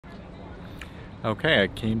Okay, I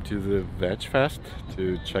came to the VegFest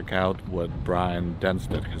to check out what Bryan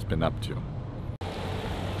has been up to.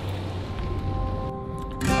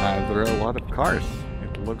 There are a lot of cars.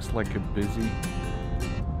 It looks like a busy,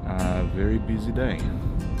 very busy day.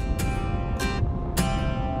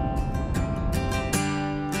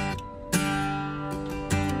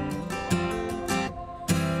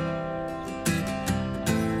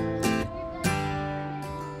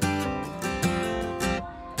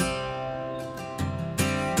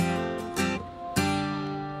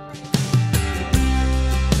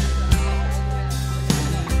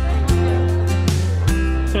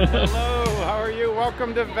 Hello, how are you?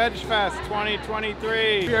 Welcome to VegFest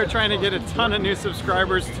 2023. We are trying to get a ton of new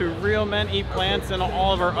subscribers to Real Men Eat Plants and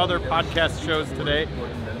all of our other podcast shows today.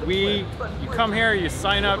 You come here, you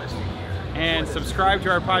sign up and subscribe to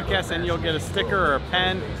our podcast and you'll get a sticker or a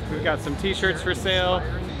pen. We've got some t-shirts for sale.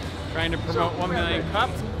 Trying to promote 1 million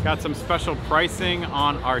cups. Got some special pricing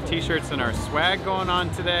on our t-shirts and our swag going on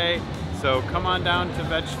today. So come on down to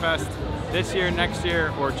VegFest this year, next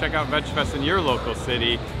year, or check out VegFest in your local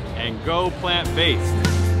city and go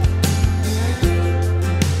plant-based.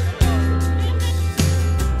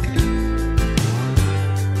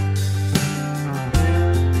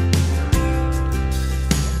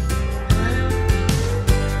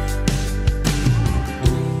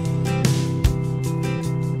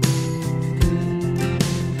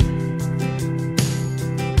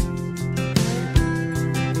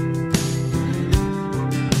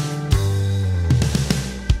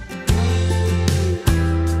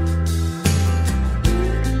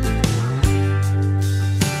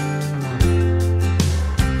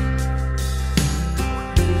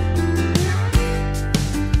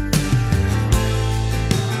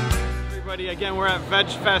 Again, we're at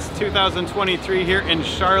VegFest 2023 here in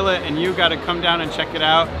Charlotte, and you got to come down and check it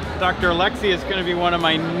out. Dr. Lexi is going to be one of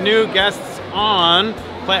my new guests on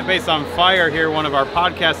Plant-Based on Fire here, one of our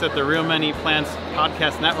podcasts at the Real Men Eat Plants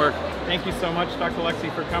podcast network. Thank you so much, Dr.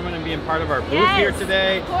 Lexi, for coming and being part of our booth here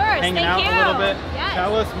today. Of course, hanging out a little bit. Yes.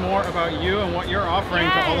 Tell us more about you and what you're offering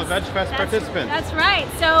to all the VegFest participants. That's right.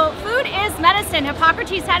 So food is medicine.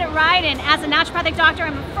 Hippocrates had it right, and as a naturopathic doctor,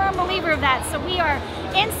 I'm a firm believer of that. So we are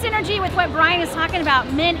in synergy with what Bryan is talking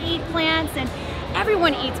about. Men eat plants, and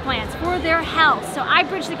everyone eats plants for their health. So I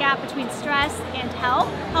bridge the gap between stress and health,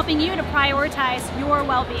 helping you to prioritize your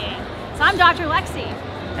well-being. So I'm Dr. Lexi.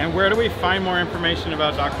 And where do we find more information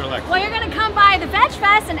about Dr. Lexi? Well, you're going to come by the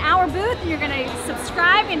VegFest in our booth, and you're going to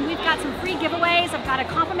subscribe, and we've got some free giveaways. I've got a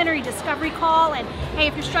complimentary discovery call, and hey,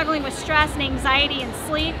 if you're struggling with stress and anxiety and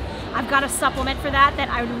sleep, I've got a supplement for that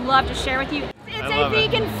I would love to share with you. It's a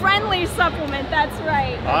vegan-friendly supplement, that's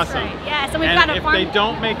right. Awesome. That's right. Yes, and we've and got a if they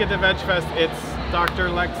don't make it to VegFest, it's Dr.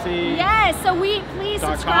 Lexi. Yes, so please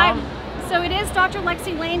subscribe. So it is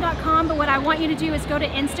drlexilane.com, but what I want you to do is go to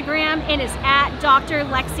Instagram. It is at Dr.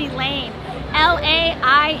 Lexi Lane,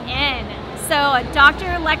 L-A-I-N. So Dr.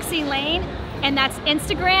 Lexi Lane, and that's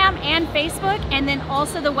Instagram and Facebook, and then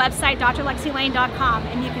also the website, drlexilane.com.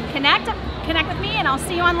 And you can connect with me, and I'll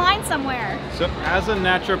see you online somewhere. So as a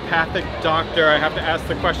naturopathic doctor, I have to ask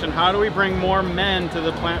the question, how do we bring more men to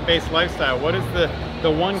the plant-based lifestyle? What is the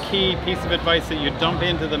one key piece of advice that you dump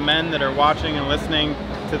into the men that are watching and listening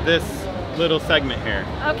to this little segment here?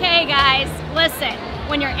 Okay guys, listen,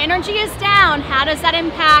 when your energy is down, how does that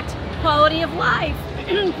impact quality of life?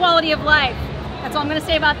 Quality of life. That's all I'm going to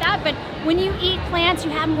say about that. But when you eat plants,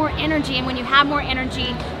 you have more energy, and when you have more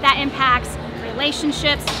energy, that impacts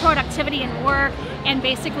relationships, productivity in work, and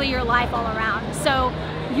basically your life all around. So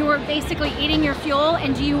you're basically eating your fuel,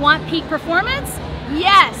 and do you want peak performance?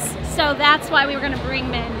 Yes. So that's why we were going to bring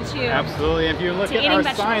men to Absolutely. If you look at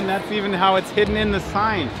our sign, that's even how it's hidden in the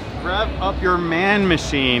sign. Rev up your man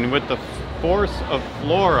machine with the force of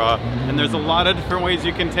flora, and there's a lot of different ways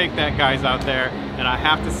you can take that, guys, out there, and I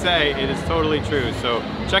have to say it is totally true. So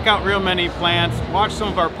check out Real Men Eat Plants, watch some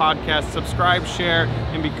of our podcasts, subscribe, share,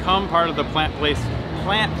 and become part of the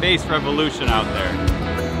plant-based revolution out there.